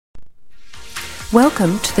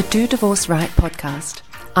Welcome to the Do Divorce Right podcast.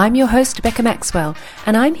 I'm your host, Becca Maxwell,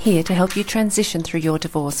 and I'm here to help you transition through your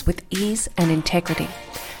divorce with ease and integrity,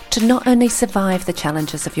 to not only survive the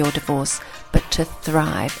challenges of your divorce, but to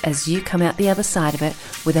thrive as you come out the other side of it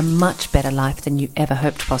with a much better life than you ever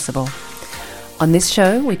hoped possible. On this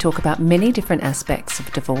show, we talk about many different aspects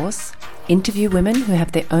of divorce, interview women who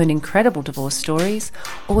have their own incredible divorce stories,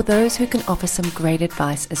 or those who can offer some great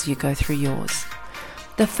advice as you go through yours.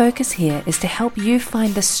 The focus here is to help you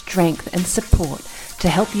find the strength and support to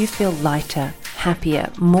help you feel lighter,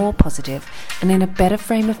 happier, more positive, and in a better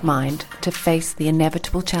frame of mind to face the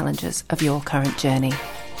inevitable challenges of your current journey.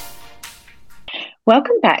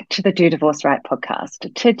 Welcome back to the Do Divorce Right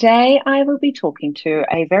podcast. Today, I will be talking to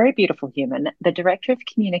a very beautiful human, the Director of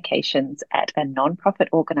Communications at a nonprofit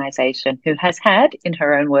organization who has had, in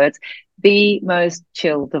her own words, the most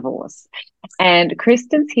chill divorce. And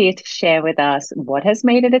Kristen's here to share with us what has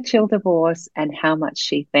made it a chill divorce and how much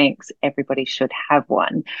she thinks everybody should have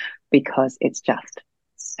one, because it's just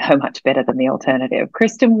so much better than the alternative.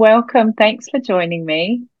 Kristen, welcome. Thanks for joining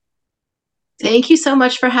me. Thank you so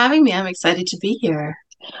much for having me. I'm excited to be here.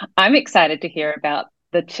 I'm excited to hear about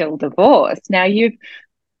the chill divorce. Now, you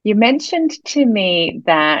mentioned to me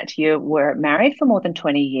that you were married for more than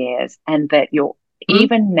 20 years and that you're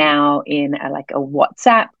even now in a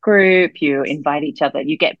WhatsApp group. You invite each other.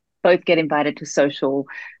 You both get invited to social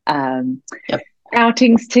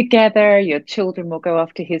outings together. Your children will go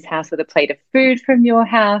off to his house with a plate of food from your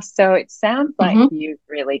house. So it sounds like you've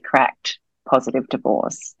really cracked positive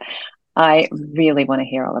divorce. I really want to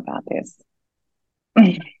hear all about this.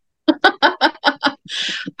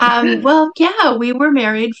 Well, yeah, we were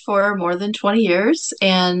married for more than 20 years,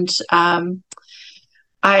 and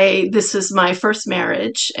this is my first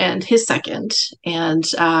marriage and his second, and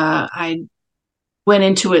I went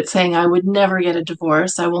into it saying I would never get a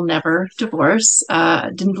divorce. I will never divorce.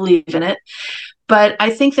 Didn't believe in it. But I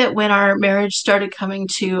think that when our marriage started coming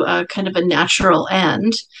to a kind of a natural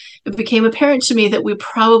end, it became apparent to me that we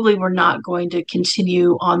probably were not going to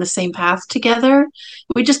continue on the same path together.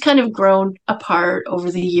 We just kind of grown apart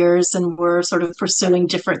over the years and were sort of pursuing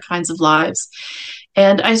different kinds of lives.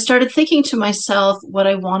 And I started thinking to myself what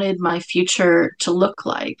I wanted my future to look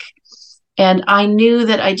like. And I knew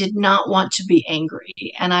that I did not want to be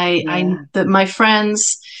angry. And that my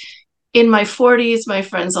friends in my 40s, my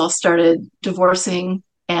friends all started divorcing,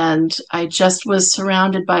 and I just was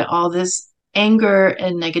surrounded by all this anger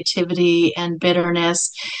and negativity and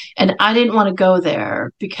bitterness. And I didn't want to go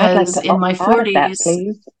there because in my 40s,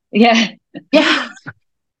 yeah.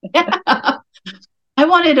 I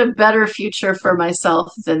wanted a better future for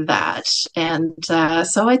myself than that. And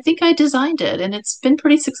so I think I designed it, and it's been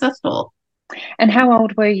pretty successful. And how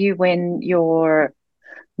old were you when your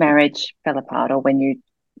marriage fell apart, or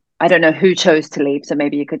I don't know who chose to leave, so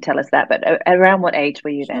maybe you could tell us that, but around what age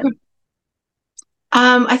were you then?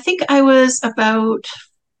 I think I was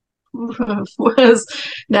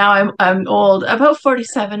now I'm old, about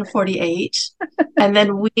 47, 48. And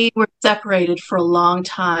then we were separated for a long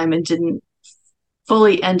time and didn't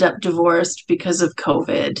fully end up divorced because of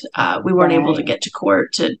COVID. We weren't able to get to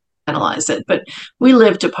court to analyze it, but we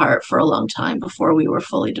lived apart for a long time before we were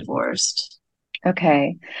fully divorced.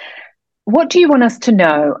 Okay. What do you want us to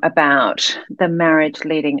know about the marriage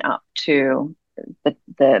leading up to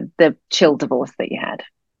the chill divorce that you had?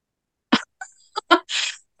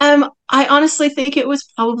 I honestly think it was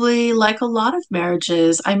probably like a lot of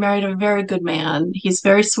marriages. I married a very good man. He's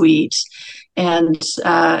very sweet, and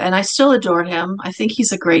I still adore him. I think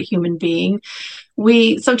he's a great human being.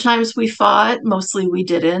 Sometimes we fought, mostly we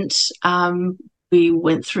didn't. We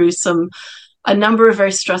went through a number of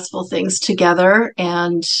very stressful things together,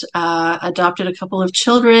 and adopted a couple of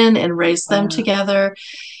children and raised them together.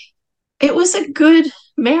 It was a good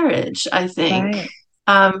marriage, I think.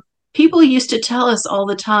 Right. People used to tell us all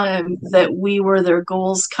the time that we were their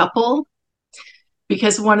goals couple,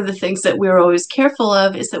 because one of the things that we were always careful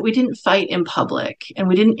of is that we didn't fight in public and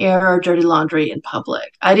we didn't air our dirty laundry in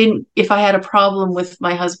public. If I had a problem with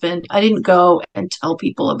my husband, I didn't go and tell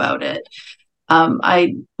people about it.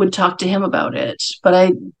 I would talk to him about it, but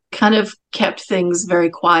I kind of kept things very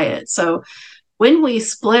quiet. So when we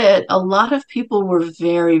split, a lot of people were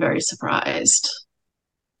very, very surprised.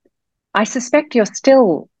 I suspect you're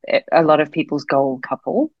still a lot of people's goal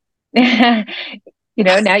couple. Now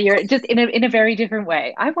you're just in a very different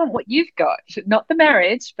way. I want what you've got, not the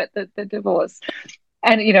marriage, but the divorce,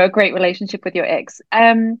 and a great relationship with your ex.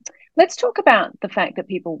 Let's talk about the fact that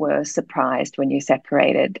people were surprised when you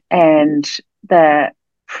separated, and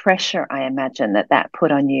pressure, I imagine, that put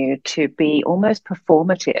on you to be almost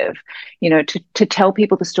performative, to tell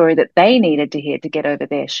people the story that they needed to hear to get over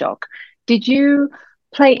their shock. Did you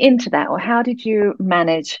play into that, or how did you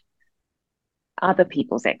manage other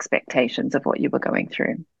people's expectations of what you were going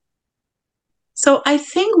through? So I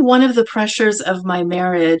think one of the pressures of my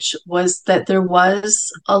marriage was that there was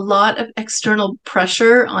a lot of external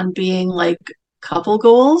pressure on being like couple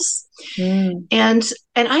goals. Mm. And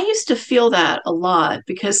I used to feel that a lot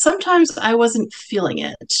because sometimes I wasn't feeling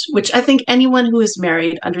it, which I think anyone who is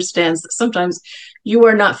married understands that sometimes you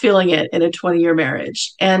are not feeling it in a 20-year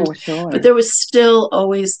marriage. For sure. But there was still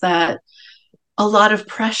always that a lot of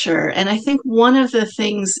pressure. And I think one of the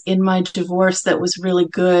things in my divorce that was really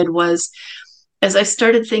good was as I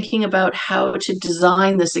started thinking about how to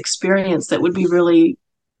design this experience that would be really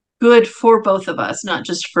good for both of us, not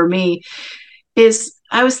just for me, is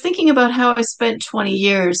I was thinking about how I spent 20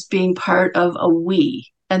 years being part of a we,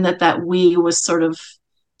 and that we was sort of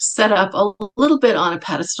set up a little bit on a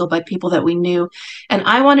pedestal by people that we knew. And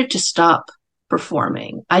I wanted to stop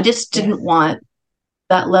performing. I just didn't want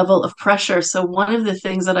that level of pressure. So one of the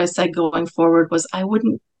things that I said going forward was I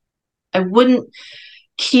wouldn't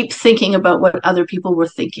keep thinking about what other people were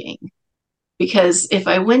thinking. Because if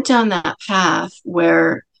I went down that path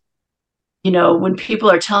where, when people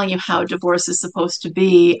are telling you how divorce is supposed to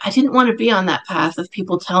be, I didn't want to be on that path of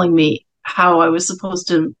people telling me how I was supposed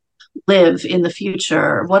to live in the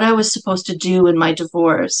future, what I was supposed to do in my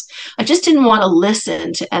divorce. I just didn't want to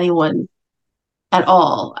listen to anyone at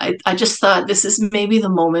all. I just thought this is maybe the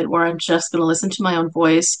moment where I'm just going to listen to my own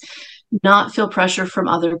voice, not feel pressure from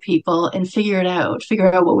other people, and figure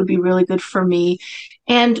out what would be really good for me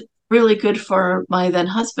and really good for my then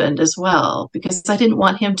husband as well, because I didn't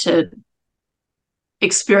want him to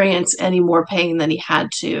experience any more pain than he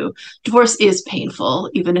had to. Divorce is painful,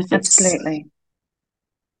 even if it's... Absolutely.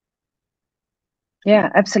 Yeah,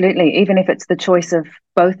 absolutely. Even if it's the choice of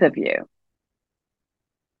both of you.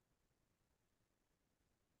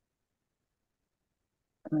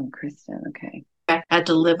 Oh, Krista, okay. I had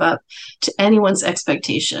to live up to anyone's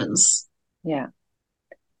expectations. Yeah.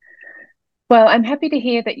 Well, I'm happy to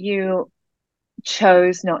hear that you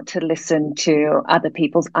chose not to listen to other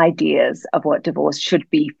people's ideas of what divorce should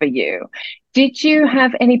be for you. Did you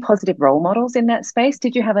have any positive role models in that space?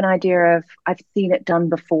 Did you have an idea of, I've seen it done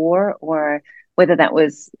before, or whether that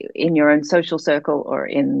was in your own social circle or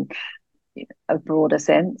in a broader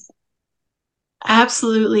sense?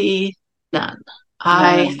 Absolutely none.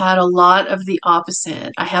 I had a lot of the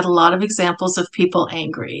opposite. I had a lot of examples of people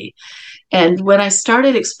angry. And when I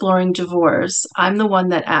started exploring divorce, I'm the one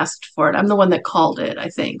that asked for it. I'm the one that called it, I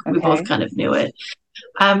think. We both kind of knew it.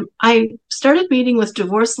 I started meeting with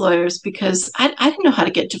divorce lawyers because I didn't know how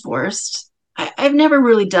to get divorced. I've never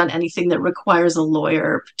really done anything that requires a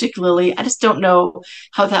lawyer, particularly. I just don't know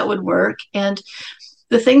how that would work. And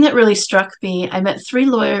the thing that really struck me, I met 3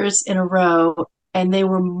 lawyers in a row, and they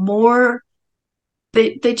were more...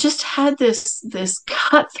 They just had this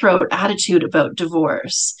cutthroat attitude about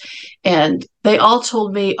divorce. And they all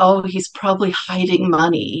told me, oh, he's probably hiding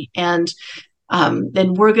money. And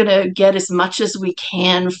then we're going to get as much as we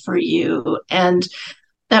can for you. And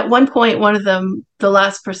at one point, one of them, the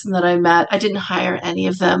last person that I met, I didn't hire any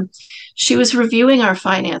of them. She was reviewing our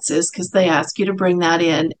finances because they ask you to bring that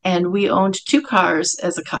in. And we owned 2 cars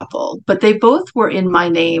as a couple, but they both were in my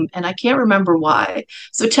name, and I can't remember why.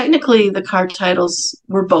 So technically the car titles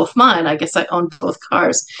were both mine. I guess I owned both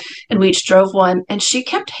cars, and we each drove one. And she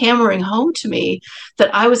kept hammering home to me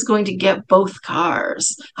that I was going to get both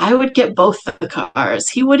cars. I would get both the cars.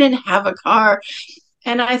 He wouldn't have a car.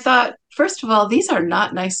 And I thought, first of all, these are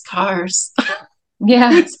not nice cars.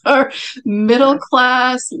 Yeah. These are middle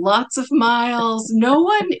class, lots of miles. No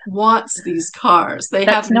one wants these cars. That's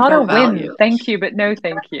have not no a value. win. Thank you, but no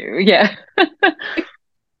thank you. Yeah.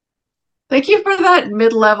 Thank you for that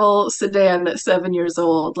mid-level sedan that's 7 years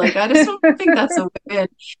old. Like, I just don't think that's a win.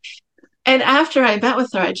 And after I met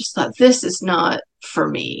with her, I just thought, this is not for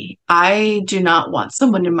me. I do not want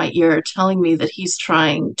someone in my ear telling me that he's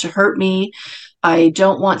trying to hurt me. I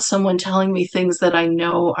don't want someone telling me things that I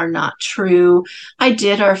know are not true. I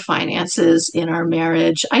did our finances in our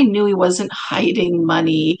marriage. I knew he wasn't hiding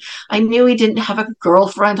money. I knew he didn't have a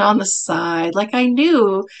girlfriend on the side. Like, I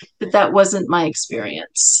knew that wasn't my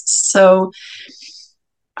experience. So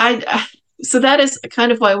so that is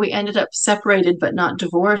kind of why we ended up separated but not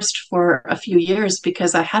divorced for a few years,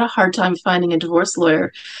 because I had a hard time finding a divorce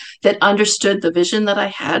lawyer that understood the vision that I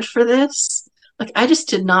had for this. Like, I just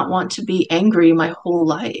did not want to be angry my whole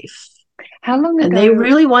life. How long ago? And they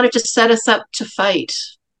really wanted to set us up to fight.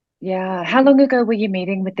 Yeah. How long ago were you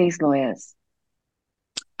meeting with these lawyers?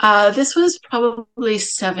 This was probably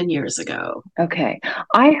 7 years ago. Okay.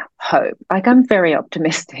 I hope, like, I'm very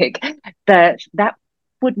optimistic that that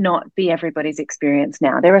would not be everybody's experience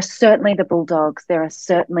now. There are certainly the bulldogs, there are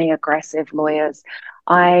certainly aggressive lawyers.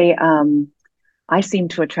 I seem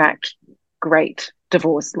to attract great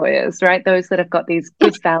divorce lawyers, right? Those that have got these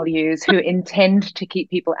good values who intend to keep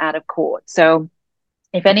people out of court. So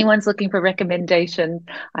if anyone's looking for recommendations,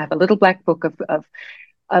 I have a little black book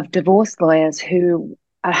of divorce lawyers who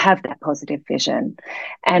have that positive vision,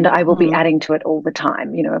 and I will be adding to it all the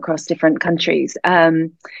time, across different countries.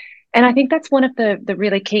 And I think that's one of the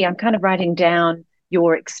really key. I'm kind of writing down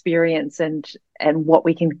your experience and what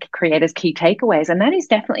we can create as key takeaways, and that is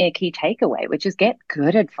definitely a key takeaway, which is get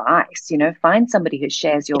good advice. Find somebody who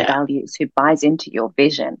shares your values, who buys into your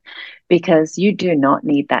vision, because you do not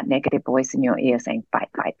need that negative voice in your ear saying fight,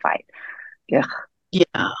 fight, fight. Ugh.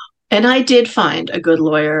 Yeah. And I did find a good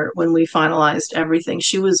lawyer when we finalized everything.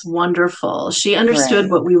 She was wonderful. She understood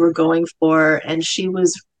what we were going for, and she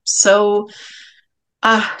was so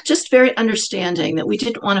just very understanding that we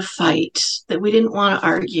didn't want to fight, that we didn't want to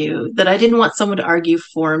argue, that I didn't want someone to argue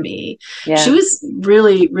for me. Yeah. She was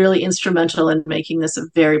really, really instrumental in making this a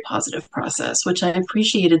very positive process, which I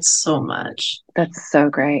appreciated so much. That's so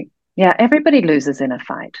great. Yeah, everybody loses in a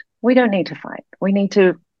fight. We don't need to fight. We need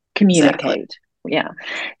to communicate. Exactly. Yeah.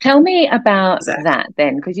 Tell me about that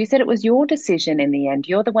then, because you said it was your decision in the end.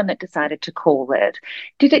 You're the one that decided to call it.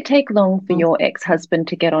 Did it take long for your ex-husband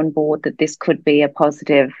to get on board that this could be a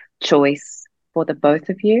positive choice for the both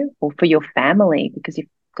of you, or for your family, because you've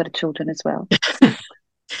got children as well?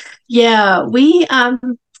 Yeah, we had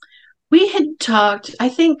talked. I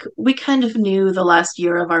think we kind of knew the last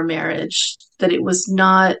year of our marriage that it was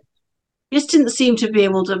not, we just didn't seem to be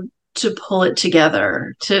able to pull it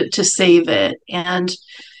together, to save it. And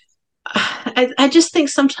I just think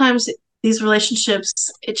sometimes these relationships,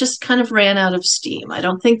 it just kind of ran out of steam. I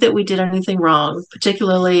don't think that we did anything wrong.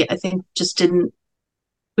 Particularly, I think we just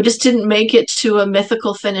didn't make it to a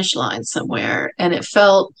mythical finish line somewhere. And it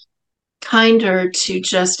felt kinder to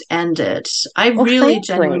just end it. I really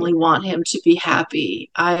genuinely want him to be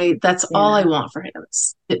happy. That's all I want for him.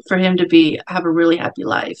 For him to have a really happy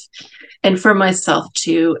life, and for myself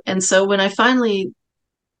too. And so when I finally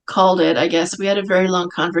called it, I guess we had a very long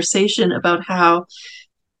conversation about how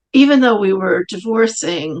even though we were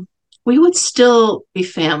divorcing, we would still be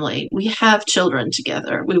family. We have children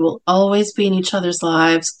together. We will always be in each other's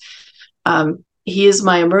lives. He is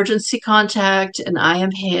my emergency contact and I am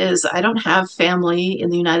his. I don't have family in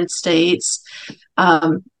the United States.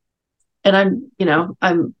 And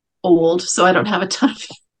I'm old, so I don't have a ton of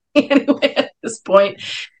family anyway at this point.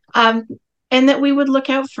 And that we would look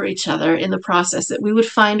out for each other in the process, that we would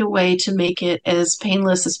find a way to make it as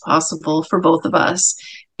painless as possible for both of us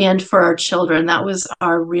and for our children. That was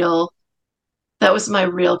my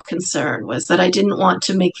real concern, was that I didn't want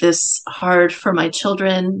to make this hard for my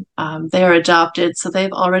children. They are adopted, so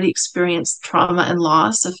they've already experienced trauma and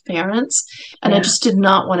loss of parents. And I just did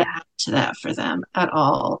not want to add to that for them at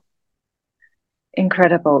all.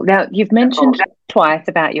 Incredible. Now, you've mentioned twice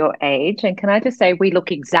about your age, and can I just say we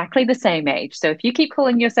look exactly the same age. So if you keep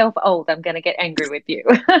calling yourself old, I'm going to get angry with you.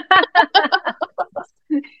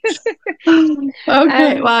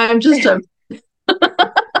 Okay, well, I'm just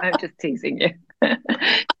teasing you.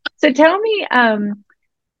 So tell me,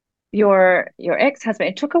 your ex-husband,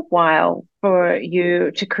 it took a while for you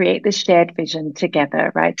to create this shared vision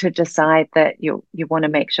together, right? To decide that you want to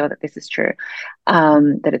make sure that this is true,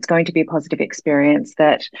 that it's going to be a positive experience,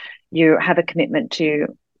 that you have a commitment to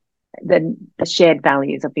the shared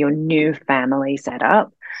values of your new family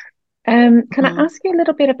setup. Can I ask you a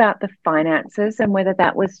little bit about the finances and whether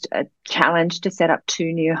that was a challenge to set up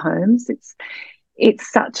two new homes?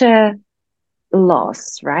 It's such a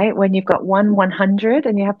loss, right? When you've got 100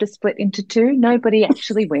 and you have to split into two, nobody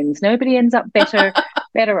actually wins. Nobody ends up better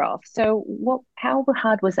off. So how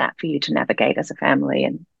hard was that for you to navigate as a family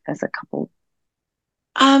and as a couple?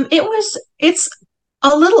 It's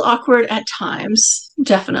a little awkward at times,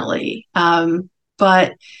 definitely.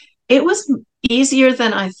 But it was easier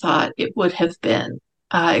than I thought it would have been.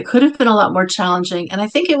 It could have been a lot more challenging. And I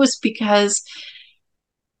think it was because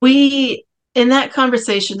in that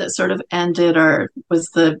conversation that sort of ended, or was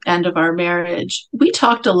the end of our marriage, we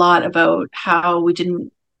talked a lot about how we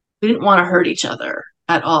didn't want to hurt each other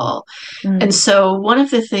at all. And so one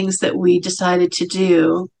of the things that we decided to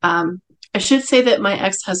do, I should say that my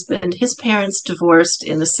ex-husband, his parents divorced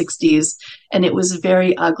in the 60s, and it was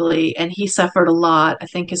very ugly, and he suffered a lot, I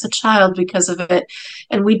think, as a child because of it.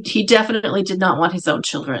 And he definitely did not want his own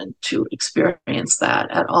children to experience that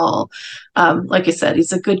at all. Like I said,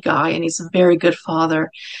 he's a good guy, and he's a very good father.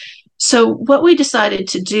 So what we decided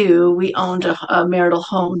to do, we owned a marital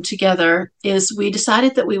home together, is we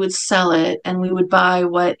decided that we would sell it and we would buy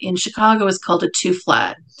what in Chicago is called a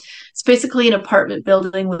two-flat. It's basically an apartment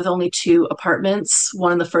building with only two apartments,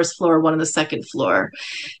 one on the first floor, one on the second floor.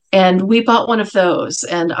 And we bought one of those,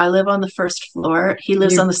 and I live on the first floor. He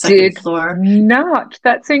lives on the second floor. Not.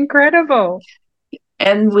 That's incredible.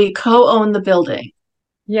 And we co-own the building.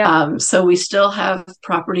 Yeah. So we still have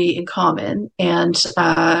property in common. And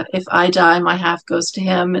if I die, my half goes to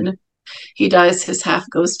him. And if he dies, his half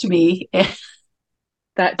goes to me.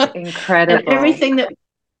 That's incredible. And everything that we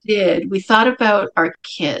did, we thought about our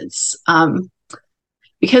kids.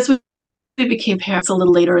 Because we became parents a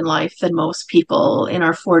little later in life than most people in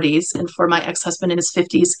our 40s. And for my ex-husband in his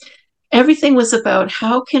 50s, everything was about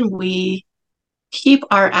how can we keep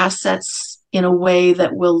our assets in a way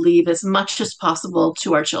that will leave as much as possible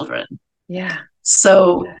to our children. Yeah.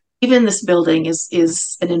 So even this building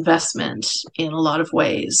is an investment in a lot of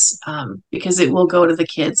ways, because it will go to the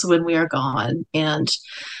kids when we are gone. And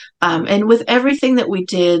with everything that we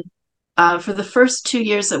did, for the first 2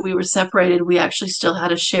 years that we were separated, we actually still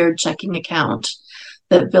had a shared checking account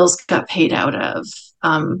that bills got paid out of,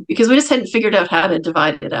 because we just hadn't figured out how to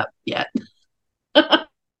divide it up yet.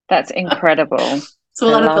 That's incredible. So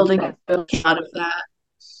a lot of building came out of that.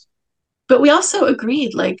 But we also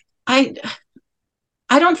agreed, like, I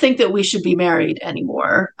don't think that we should be married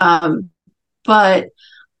anymore. But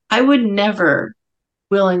I would never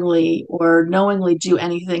willingly or knowingly do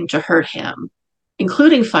anything to hurt him,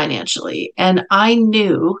 including financially. And I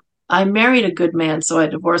knew I married a good man, so I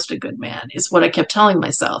divorced a good man, is what I kept telling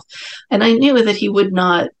myself. And I knew that he would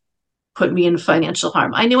not put me in financial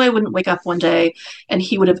harm. I knew I wouldn't wake up one day and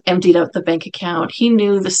he would have emptied out the bank account. He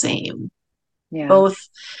knew the same. Yeah. Both.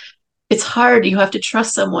 It's hard. You have to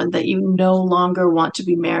trust someone that you no longer want to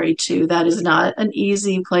be married to. That is not an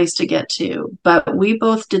easy place to get to, but we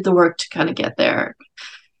both did the work to kind of get there,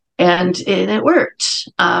 and it worked.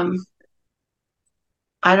 I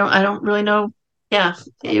don't really know. Yeah,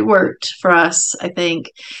 it worked for us, I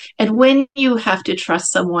think. And when you have to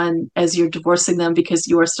trust someone as you're divorcing them because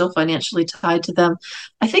you are still financially tied to them,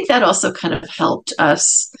 I think that also kind of helped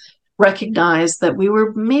us recognize that we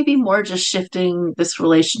were maybe more just shifting this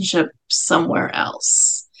relationship somewhere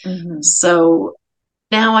else. Mm-hmm. So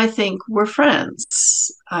now I think we're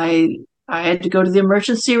friends. I had to go to the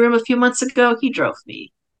emergency room a few months ago. He drove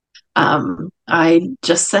me. I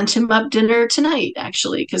just sent him up dinner tonight,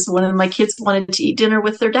 actually, because one of my kids wanted to eat dinner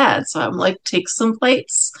with their dad. So I'm like, take some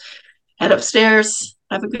plates, head upstairs,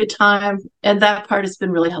 have a good time. And that part has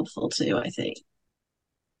been really helpful too, I think.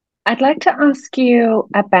 I'd like to ask you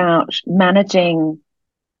about managing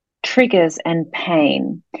triggers and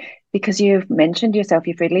pain, because you've mentioned yourself,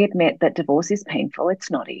 you freely admit that divorce is painful. It's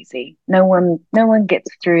not easy. No one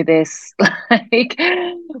gets through this like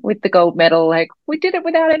with the gold medal, like we did it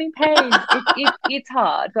without any pain. It's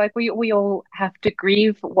hard. Like we all have to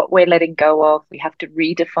grieve what we're letting go of. We have to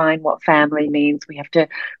redefine what family means. We have to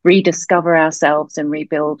rediscover ourselves and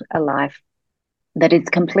rebuild a life that is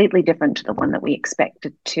completely different to the one that we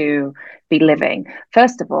expected to be living.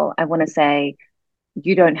 First of all, I want to say,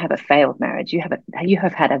 you don't have a failed marriage. You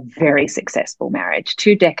have had a very successful marriage.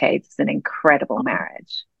 2 decades is an incredible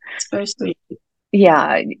marriage. It's very sweet.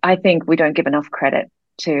 Yeah, I think we don't give enough credit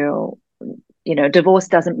to, divorce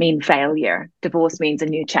doesn't mean failure. Divorce means a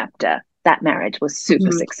new chapter. That marriage was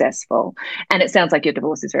super successful. And it sounds like your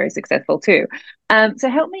divorce is very successful too. So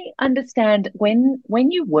help me understand, when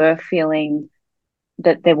you were feeling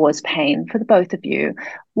that there was pain for the both of you,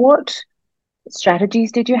 what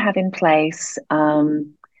strategies did you have in place?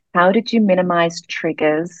 How did you minimize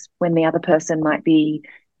triggers when the other person might be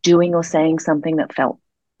doing or saying something that felt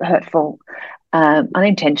hurtful,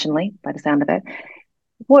 unintentionally, by the sound of it?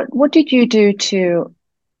 What did you do to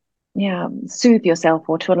soothe yourself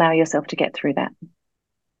or to allow yourself to get through that?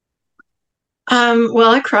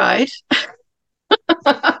 Well, I cried.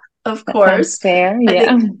 Of course. Fair,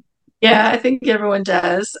 I think everyone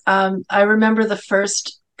does. I remember the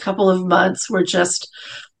first couple of months were just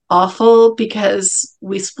awful because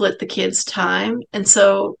we split the kids' time, and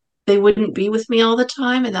so they wouldn't be with me all the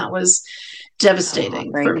time, and that was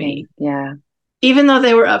devastating for me. Yeah. Even though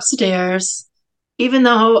they were upstairs, even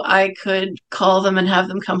though I could call them and have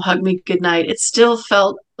them come hug me goodnight, it still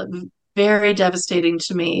felt very devastating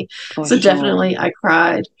to me. So definitely I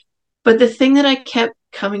cried. But the thing that I kept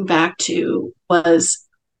coming back to was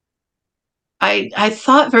I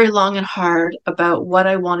thought very long and hard about what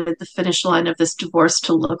I wanted the finish line of this divorce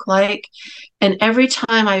to look like. And every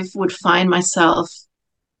time I would find myself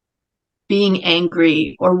being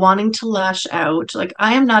angry or wanting to lash out, like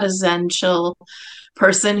I am not a Zen chill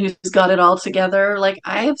person who's got it all together. Like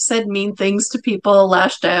I have said mean things to people,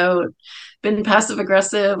 lashed out, been passive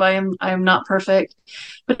aggressive. I am not perfect.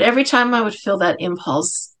 But every time I would feel that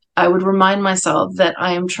impulse, I would remind myself that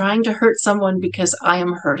I am trying to hurt someone because I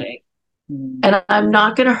am hurting. And I'm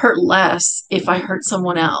not going to hurt less if I hurt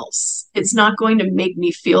someone else. It's not going to make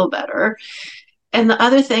me feel better. And the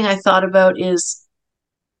other thing I thought about is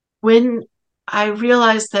when I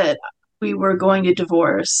realized that we were going to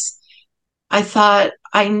divorce, I thought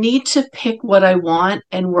I need to pick what I want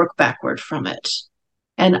and work backward from it.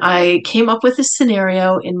 And I came up with a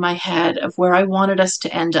scenario in my head of where I wanted us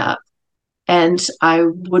to end up. And I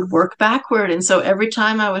would work backward. And so every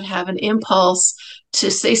time I would have an impulse to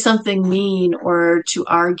say something mean or to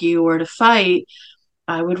argue or to fight,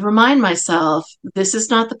 I would remind myself, this is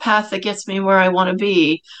not the path that gets me where I want to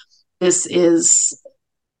be. This is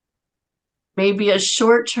maybe a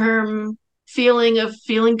short-term feeling of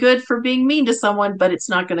feeling good for being mean to someone, but it's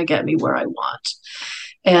not going to get me where I want.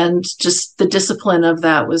 And just the discipline of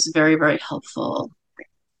that was very, very helpful.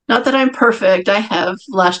 Not that I'm perfect. I have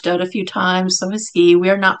lashed out a few times. So has he. We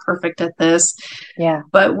are not perfect at this. Yeah.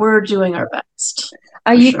 But we're doing our best.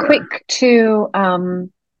 Are you quick to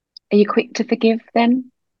forgive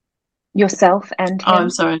then? Yourself and him? Oh, I'm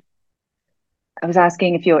sorry. I was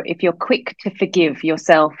asking if you're quick to forgive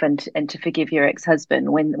yourself and to forgive your ex-husband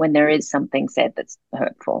when there is something said that's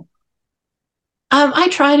hurtful. I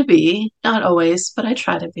try to be, not always, but I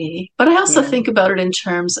try to be. But I also think about it in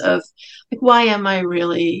terms of, like, why am I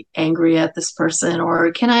really angry at this person?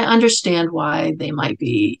 Or can I understand why they might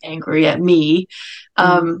be angry at me?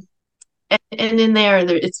 And in there,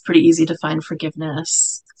 it's pretty easy to find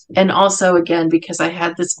forgiveness. And also, again, because I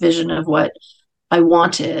had this vision of what I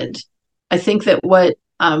wanted, I think that what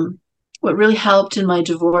really helped in my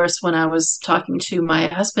divorce when I was talking to my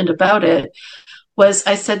husband about it was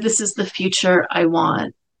I said, this is the future I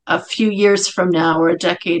want. A few years from now or a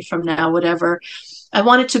decade from now, whatever, I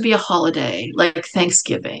want it to be a holiday like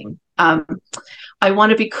Thanksgiving. I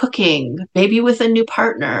want to be cooking, maybe with a new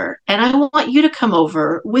partner. And I want you to come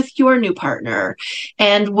over with your new partner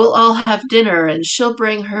and we'll all have dinner and she'll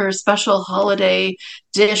bring her special holiday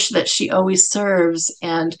dish that she always serves.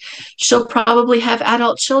 And she'll probably have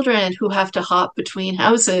adult children who have to hop between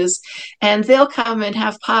houses and they'll come and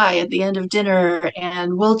have pie at the end of dinner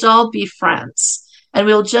and we'll all be friends. And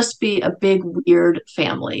we'll just be a big, weird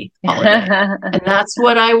family holiday. And that's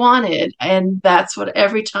what I wanted. And that's what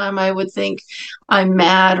every time I would think I'm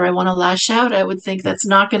mad or I want to lash out, I would think that's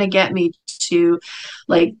not going to get me to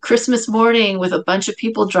like Christmas morning with a bunch of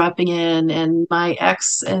people dropping in and my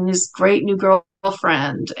ex and his great new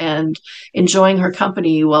girlfriend and enjoying her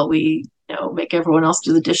company while we, make everyone else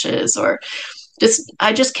do the dishes or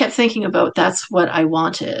I just kept thinking about that's what I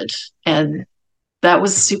wanted. And that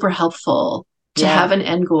was super helpful. To have an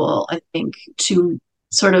end goal, I think, to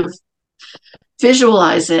sort of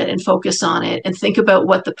visualize it and focus on it and think about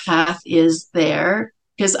what the path is there.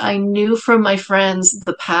 Because I knew from my friends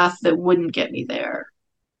the path that wouldn't get me there.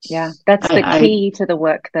 Yeah, that's the key to the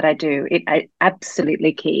work that I do.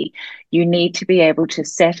 Absolutely key. You need to be able to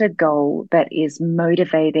set a goal that is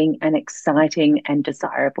motivating and exciting and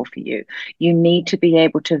desirable for you. You need to be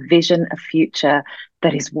able to vision a future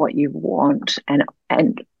that is what you want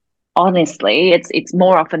and honestly, it's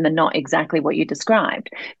more often than not exactly what you described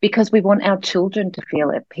because we want our children to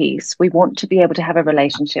feel at peace. We want to be able to have a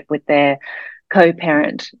relationship with their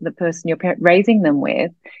co-parent, the person you're raising them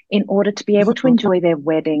with, in order to be able to enjoy their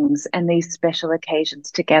weddings and these special occasions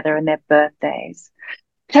together and their birthdays.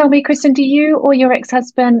 Tell me, Kristen, do you or your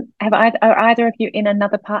ex-husband are either of you in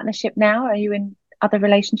another partnership now? Are you in other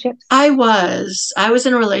relationships? I was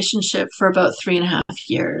in a relationship for about 3.5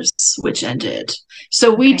 years, which ended.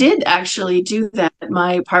 So we did actually do that.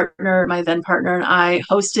 My then partner and I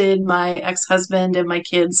hosted my ex-husband and my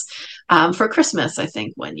kids for Christmas, I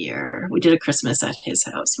think 1 year. We did a Christmas at his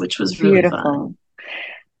house, which was really fun.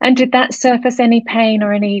 And did that surface any pain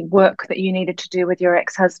or any work that you needed to do with your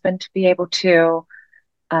ex-husband to be able to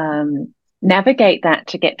navigate that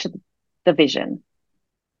to get to the vision?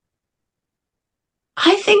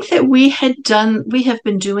 I think that we have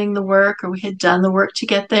been doing the work, or we had done the work to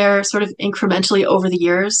get there sort of incrementally over the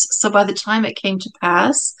years. So by the time it came to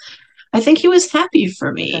pass, I think he was happy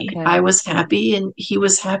for me. Okay. I was happy and he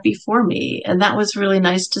was happy for me. And that was really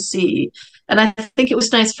nice to see. And I think it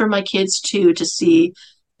was nice for my kids too, to see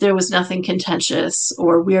there was nothing contentious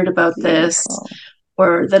or weird about this, Beautiful.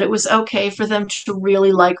 or that it was okay for them to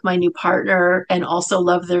really like my new partner and also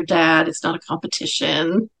love their dad. It's not a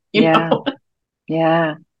competition, you Yeah. know?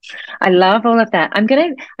 Yeah. I love all of that. I'm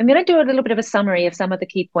gonna do a little bit of a summary of some of the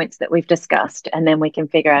key points that we've discussed, and then we can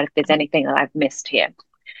figure out if there's anything that I've missed here.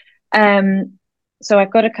 Um, so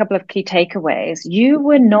I've got a couple of key takeaways. You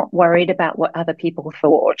were not worried about what other people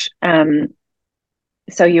thought.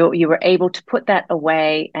 So you were able to put that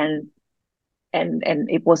away, and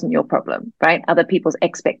it wasn't your problem, right? Other people's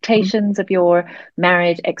expectations of your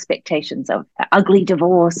marriage, expectations of ugly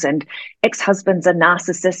divorce, and ex-husbands are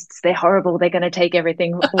narcissists. They're horrible. They're going to take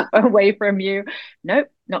everything away from you. Nope,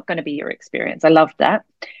 not going to be your experience. I loved that.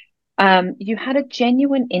 You had a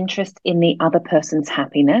genuine interest in the other person's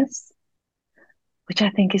happiness, which I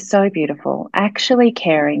think is so beautiful. Actually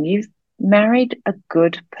caring. You've married a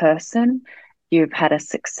good person. You've had a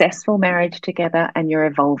successful marriage together, and you're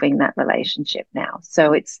evolving that relationship now.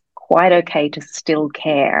 So it's quite okay to still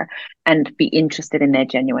care and be interested in their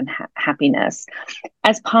genuine happiness.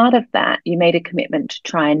 As part of that, you made a commitment to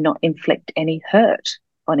try and not inflict any hurt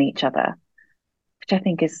on each other, which I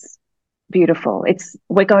think is beautiful.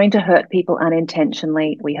 We're going to hurt people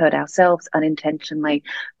unintentionally. We hurt ourselves unintentionally,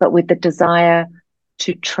 but with the desire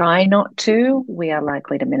to try not to, we are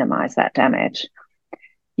likely to minimize that damage.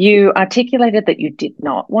 You articulated that you did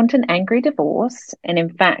not want an angry divorce. And in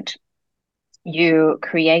fact, you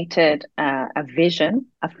created a vision,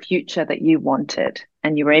 a future that you wanted.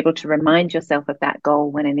 And you were able to remind yourself of that goal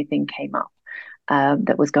when anything came up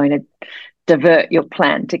that was going to divert your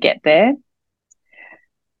plan to get there.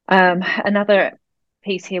 Another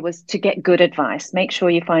piece here was to get good advice. Make sure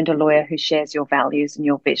you find a lawyer who shares your values and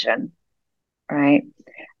your vision, right?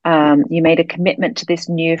 You made a commitment to this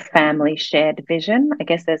new family shared vision. I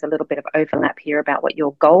guess there's a little bit of overlap here about what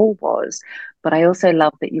your goal was, but I also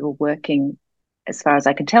love that you were working, as far as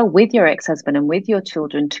I can tell, with your ex-husband and with your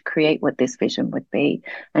children to create what this vision would be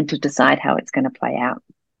and to decide how it's going to play out.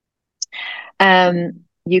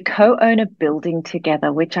 You co-own a building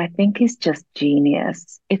together, which I think is just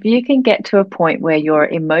genius. If you can get to a point where you're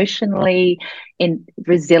emotionally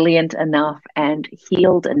resilient enough and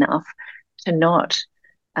healed enough to not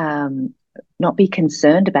be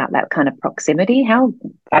concerned about that kind of proximity, how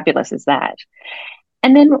fabulous is that?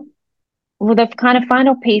 And then, well, the kind of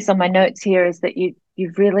final piece on my notes here is that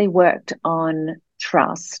you've really worked on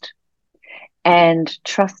trust and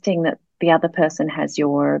trusting that the other person has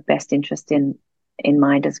your best interest in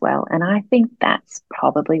mind as well. And I think that's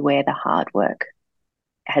probably where the hard work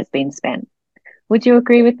has been spent. Would you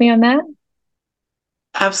agree with me on that?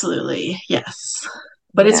 Absolutely, yes.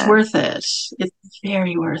 But it's worth it. It's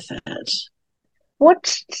very worth it. What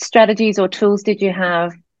strategies or tools did you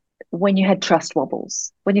have when you had trust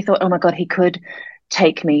wobbles? When you thought, oh my God, he could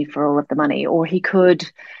take me for all of the money, or he could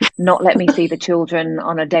not let me see the children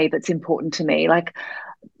on a day that's important to me. Like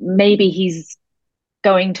maybe he's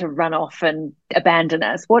going to run off and abandon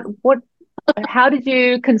us. How did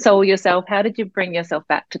you console yourself? How did you bring yourself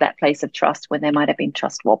back to that place of trust when there might have been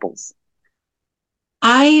trust wobbles?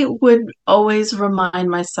 I would always remind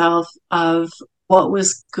myself of what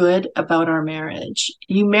was good about our marriage.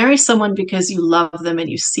 You marry someone because you love them and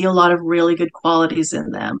you see a lot of really good qualities in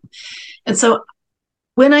them. And so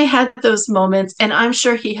when I had those moments, and I'm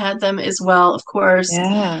sure he had them as well, of course,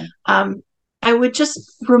 I would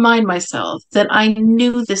just remind myself that I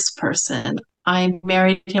knew this person. I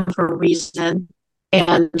married him for a reason.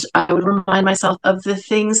 And I would remind myself of the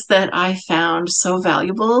things that I found so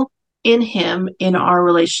valuable in him, in our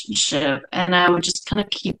relationship. And I would just kind of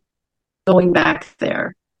keep going back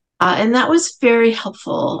there. And that was very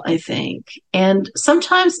helpful, I think. And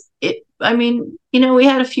sometimes we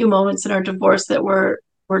had a few moments in our divorce that were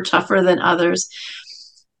tougher than others.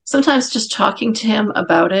 Sometimes just talking to him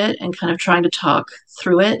about it and kind of trying to talk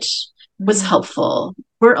through it was helpful.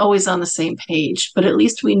 We're always on the same page, but at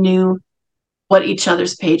least we knew what each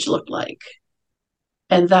other's page looked like.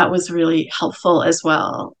 And that was really helpful as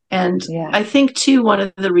well. And I think, too, one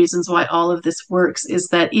of the reasons why all of this works is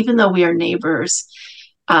that even though we are neighbors,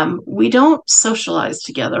 we don't socialize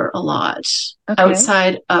together a lot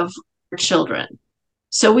outside of our children.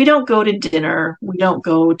 So we don't go to dinner, we don't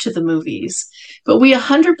go to the movies, but we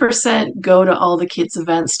 100% go to all the kids'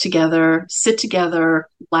 events together, sit together,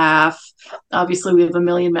 laugh. Obviously, we have a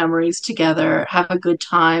million memories together, have a good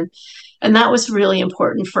time. And that was really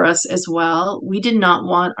important for us as well. We did not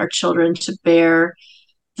want our children to bear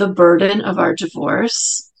the burden of our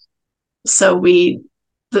divorce. So we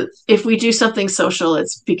if we do something social,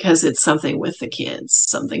 it's because it's something with the kids,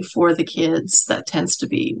 something for the kids. That tends to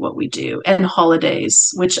be what we do. And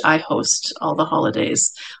holidays, which I host all the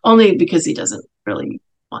holidays, only because he doesn't really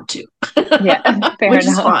want to. Yeah, fair which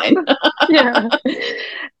enough. is fine. Yeah.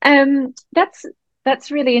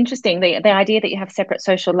 That's really interesting. The idea that you have separate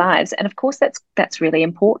social lives, and of course that's really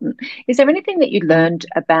important. Is there anything that you learned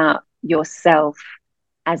about yourself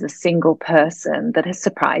as a single person that has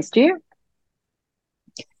surprised you?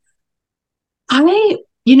 I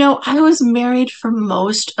was married for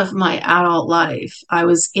most of my adult life. I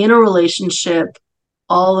was in a relationship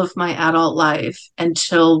all of my adult life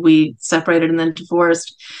until we separated and then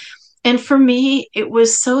divorced. And for me, it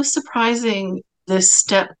was so surprising, this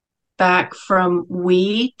step back from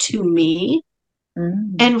we to me,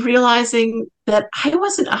 and realizing that I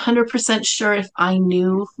wasn't 100% sure if I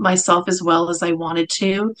knew myself as well as I wanted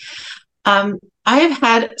to. I have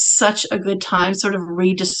had such a good time sort of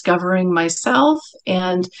rediscovering myself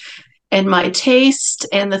and my taste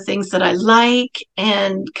and the things that I like,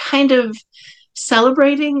 and kind of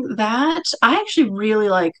celebrating that. I actually really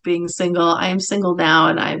like being single. I am single now,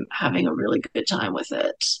 and I'm having a really good time with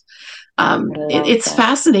it. It's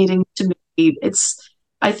fascinating to me.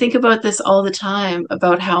 I think about this all the time,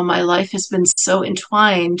 about how my life has been so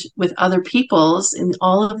entwined with other people's in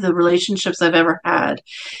all of the relationships I've ever had.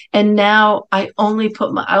 And now I only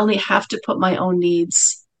have to put my own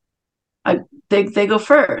needs. They go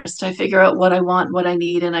first. I figure out what I want, what I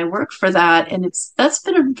need, and I work for that. And that's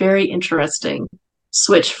been a very interesting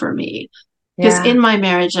switch for me. Because in my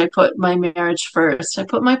marriage, I put my marriage first. I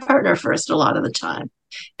put my partner first a lot of the time.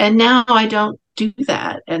 And now I don't do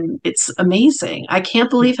that. And it's amazing. I can't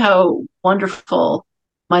believe how wonderful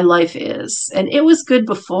my life is. And it was good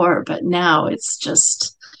before, but now I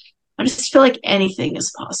just feel like anything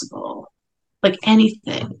is possible. Like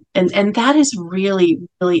anything. And that is really,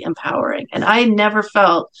 really empowering. And I never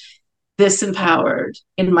felt this empowered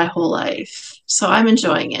in my whole life. So I'm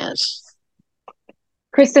enjoying it.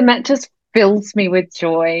 Kristen, that just fills me with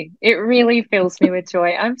joy. It really fills me with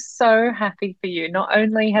joy. I'm so happy for you. Not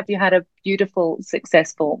only have you had a beautiful,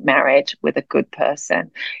 successful marriage with a good person,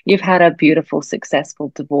 you've had a beautiful,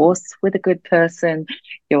 successful divorce with a good person.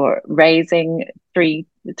 You're raising three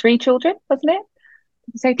children, wasn't it?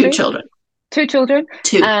 Did you say three? 2 children. 2 children.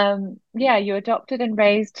 2. You adopted and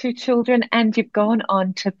raised 2 children, and you've gone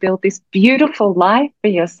on to build this beautiful life for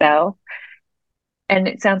yourself. And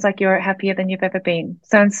it sounds like you're happier than you've ever been.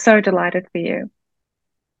 So I'm so delighted for you.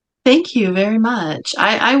 Thank you very much.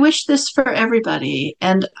 I wish this for everybody.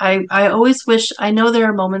 And I always wish, I know there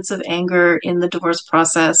are moments of anger in the divorce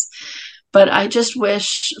process, but I just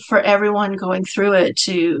wish for everyone going through it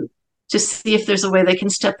to see if there's a way they can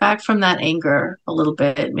step back from that anger a little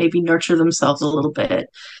bit, maybe nurture themselves a little bit,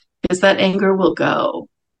 because that anger will go.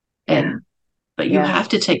 But you have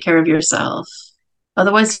to take care of yourself.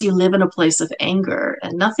 Otherwise, you live in a place of anger,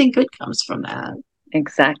 and nothing good comes from that.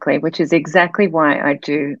 Exactly, which is exactly why I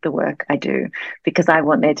do the work I do, because I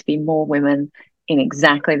want there to be more women in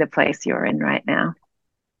exactly the place you're in right now.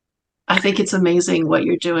 I think it's amazing what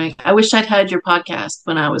you're doing. I wish I'd had your podcast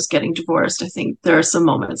when I was getting divorced. I think there are some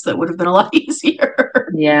moments that would have been a lot easier.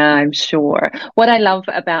 Yeah, I'm sure. What I love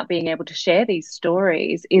about being able to share these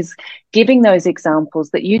stories is giving those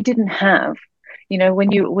examples that you didn't have. You know,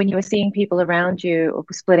 when you were seeing people around you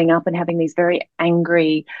splitting up and having these very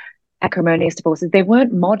angry, acrimonious divorces, they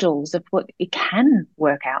weren't models of what it can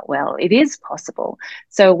work out well. It is possible.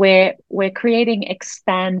 So we're creating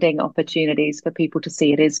expanding opportunities for people to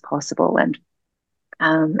see it is possible, and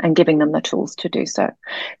giving them the tools to do so.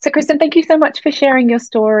 So, Kristen, thank you so much for sharing your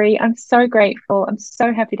story. I'm so grateful. I'm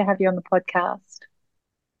so happy to have you on the podcast.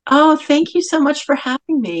 Oh, thank you so much for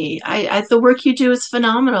having me. The work you do is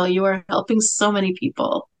phenomenal. You are helping so many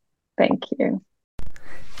people. Thank you.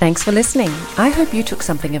 Thanks for listening. I hope you took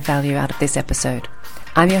something of value out of this episode.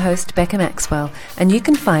 I'm your host, Becca Maxwell, and you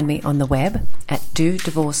can find me on the web at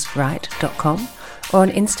dodivorceright.com or on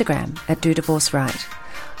Instagram at dodivorceright.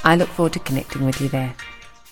 I look forward to connecting with you there.